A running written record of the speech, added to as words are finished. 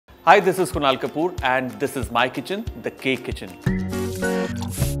Hi, this is Kunal Kapur and this is my kitchen, the K Kitchen.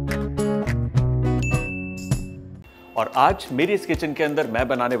 और आज मेरी इस kitchen के अंदर मैं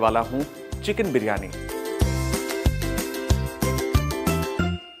बनाने वाला हूं चिकन बिरयानी।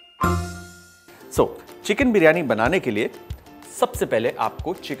 चिकन बिरयानी बनाने के लिए सबसे पहले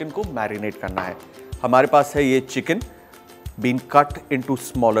आपको चिकन को मैरिनेट करना है। हमारे पास है ये chicken been cut into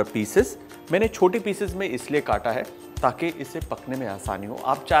smaller pieces. मैंने छोटे पीसेस में इसलिए काटा है ताकि इसे पकने में आसानी हो।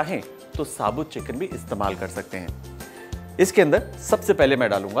 आप चाहें तो साबुत चिकन भी इस्तेमाल कर सकते हैं। इसके अंदर सबसे पहले मैं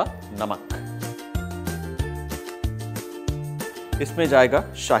डालूंगा नमक। इसमें जाएगा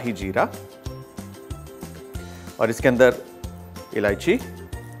शाही जीरा और इसके अंदर इलायची,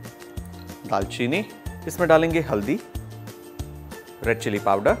 दालचीनी। इसमें डालेंगे हल्दी, रेड चिली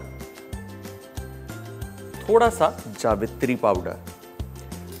पाउडर, थोड़ा सा जावित्री पाउडर।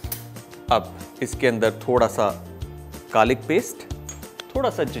 अब इसके अंदर थोड़ा सा गार्लिक पेस्ट, थोड़ा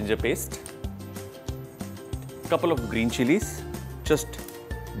सा ginger paste, couple of green chilies, just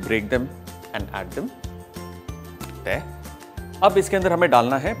break them and add them there. अब इसके अंदर हमें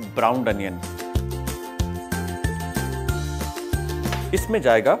डालना है ब्राउन अनियन। इसमें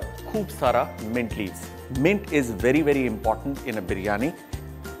जाएगा खूब सारा mint leaves. Mint is very very important in अ बिरयानी।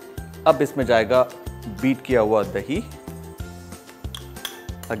 अब इसमें जाएगा बीट किया हुआ दही,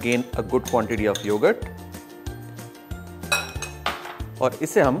 again a good quantity of yogurt, और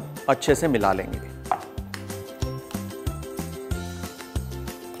इसे हम अच्छे से मिला लेंगे।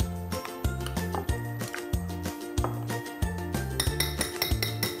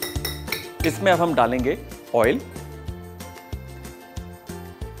 इसमें अब हम डालेंगे ऑयल।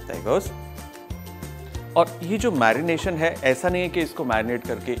 और ये जो मैरिनेशन है, ऐसा नहीं है कि इसको मैरिनेट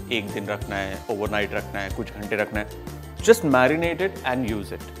करके एक दिन रखना है, ओवरनाइट रखना है, कुछ घंटे रखना है। Just marinate it and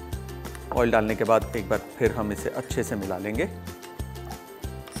use it. Oil डालने के बाद एक बार फिर हम इसे अच्छे से मिला लेंगे।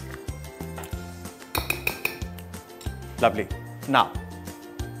 लवली। नाउ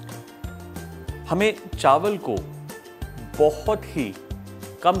हमें चावल को बहुत ही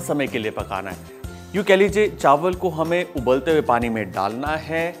कम समय के लिए पकाना है। यूं कह लीजिए, चावल को हमें उबलते हुए पानी में डालना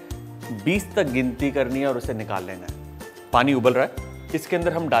है, 20 तक गिनती करनी है और उसे निकाल लेना है। पानी उबल रहा है, इसके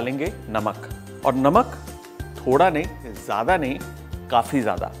अंदर हम डालेंगे नमक। और नमक थोड़ा नहीं, ज्यादा नहीं, काफी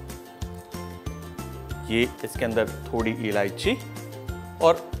ज्यादा। ये इसके अंदर थोड़ी इलायची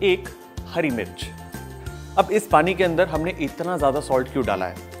और एक हरी मिर्च। अब इस पानी के अंदर हमने इतना ज्यादा सॉल्ट क्यों डाला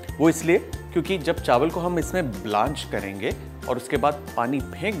है? वो इसलिए क्योंकि जब चावल को हम इसमें ब्लांच करेंगे और उसके बाद पानी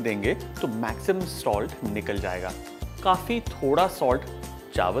फेंक देंगे तो मैक्सिमम सॉल्ट निकल जाएगा। काफी थोड़ा सॉल्ट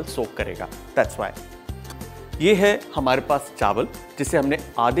चावल सोक करेगा, दैट्स व्हाई। ये है हमारे पास चावल जिसे हमने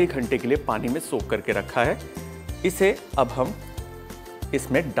आधे घंटे के लिए पानी में सोक करके रखा है। इसे अब हम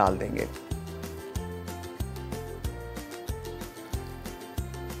इसमें डाल देंगे।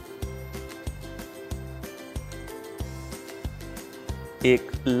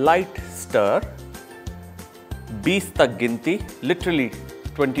 एक लाइट स्टर, 20 तक गिनती, लिटरली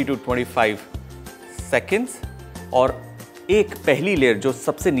 20 to 25 सेकेंड्स, और एक पहली लेयर जो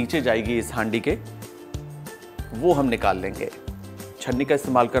सबसे नीचे जाएगी इस हांडी के, वो हम निकाल लेंगे। छन्नी का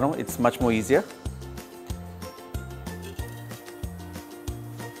इस्तेमाल कर रहा हूं, इट्स मच मोर इजियर।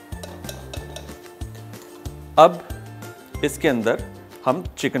 अब इसके अंदर हम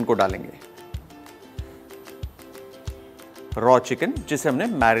चिकन को डालेंगे, रॉ चिकन जिसे हमने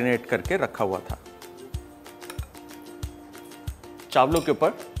मैरिनेट करके रखा हुआ था। चावलों के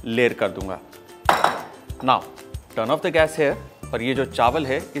ऊपर लेयर कर दूंगा। Now turn off the gas है, और ये जो चावल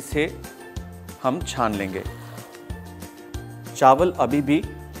है इसे हम छान लेंगे। चावल अभी भी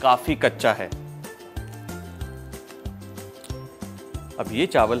काफी कच्चा है। अब ये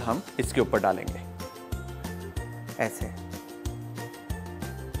चावल हम इसके ऊपर डालेंगे ऐसे।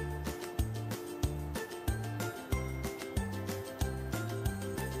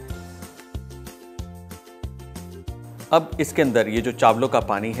 अब इसके अंदर ये जो चावलों का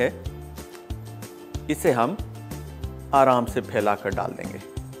पानी है, इसे हम आराम से फैलाकर डाल देंगे,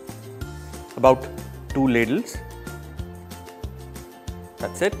 about 2 ladles,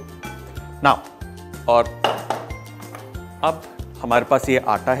 that's it. Now, और अब हमारे पास ये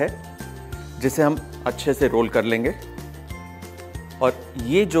आटा है जिसे हम अच्छे से रोल कर लेंगे, और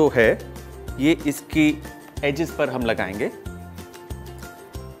ये जो है ये इसकी एजेस पर हम लगाएंगे।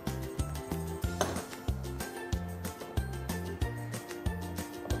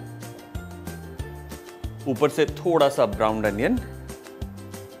 ऊपर से थोड़ा सा ब्राउन अनियन,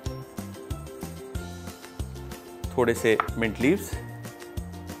 थोड़े से मिंट लीव्स।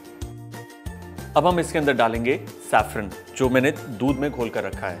 अब हम इसके अंदर डालेंगे सैफरन, जो मैंने दूध में घोल कर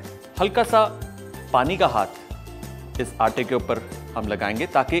रखा है। हल्का सा पानी का हाथ इस आटे के ऊपर हम लगाएंगे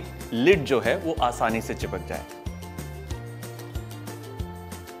ताकि लिड जो है वो आसानी से चिपक जाए।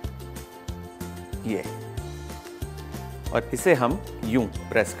 ये, और इसे हम यूं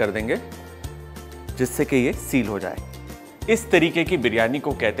प्रेस कर देंगे जिससे कि ये सील हो जाए। इस तरीके की बिरयानी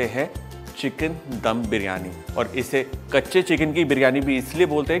को कहते हैं चिकन दम बिरयानी, और इसे कच्चे चिकन की बिरयानी भी इसलिए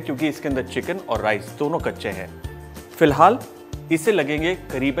बोलते हैं क्योंकि इसके अंदर चिकन और राइस दोनों कच्चे हैं। फिलहाल इसे लगेंगे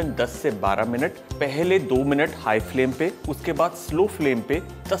करीबन 10 से 12 मिनट। पहले 2 मिनट हाई फ्लेम पे, उसके बाद स्लो फ्लेम पे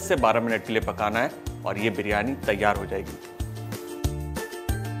 10 से 12 मिनट के लिए पकाना है और ये बिरयानी तैयार हो जाएगी।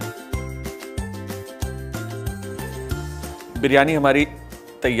 बिरयानी हमारी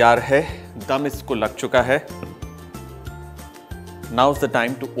तैयार है, दम इसको लग चुका है। Now is the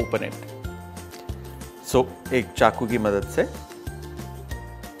time to open it. सो एक चाकू की मदद से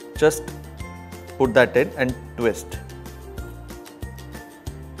just put that in and twist.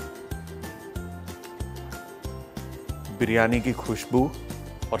 Biryani की खुशबू,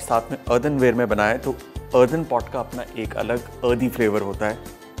 और साथ में अर्दनवेयर में बनाया तो अर्दन पॉट का अपना एक अलग अर्दी फ्लेवर होता है।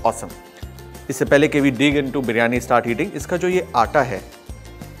 ऑसम। इससे पहले कि we dig into biryani start eating, इसका जो ये आटा है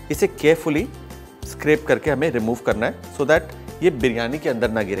इसे केयरफुली स्क्रैप करके हमें रिमूव करना है सो दैट ये बिरयानी के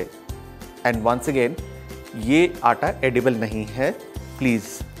अंदर ना गिरे। एंड वंस अगेन, ये आटा एडिबल नहीं है, please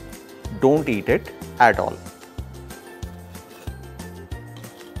don't eat it at all.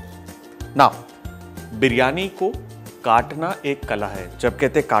 Now biryani को काटना एक कला है। जब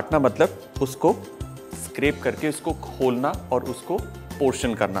कहते हैं काटना, मतलब उसको स्क्रैप करके उसको खोलना और उसको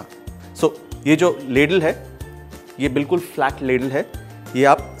पोर्शन करना। सो ये जो लेडल है ये बिल्कुल फ्लैट लेडल है, ये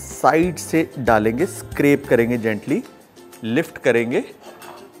आप साइड से डालेंगे, स्क्रैप करेंगे, जेंटली लिफ्ट करेंगे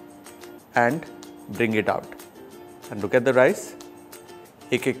and bring it out and look at the rice.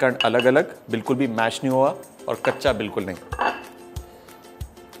 एक एक कण अलग अलग, बिल्कुल भी मैश नहीं हुआ और कच्चा बिल्कुल नहीं।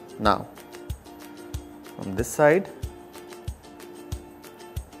 Now from this side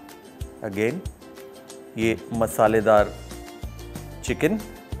again ये मसालेदार चिकन,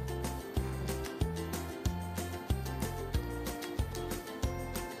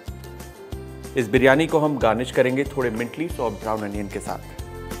 इस बिरयानी को हम गार्निश करेंगे थोड़े मिंट लीव्स और ब्राउन अनियन के साथ।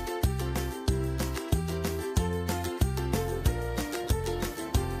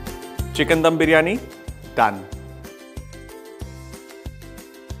 चिकन दम बिरयानी डन।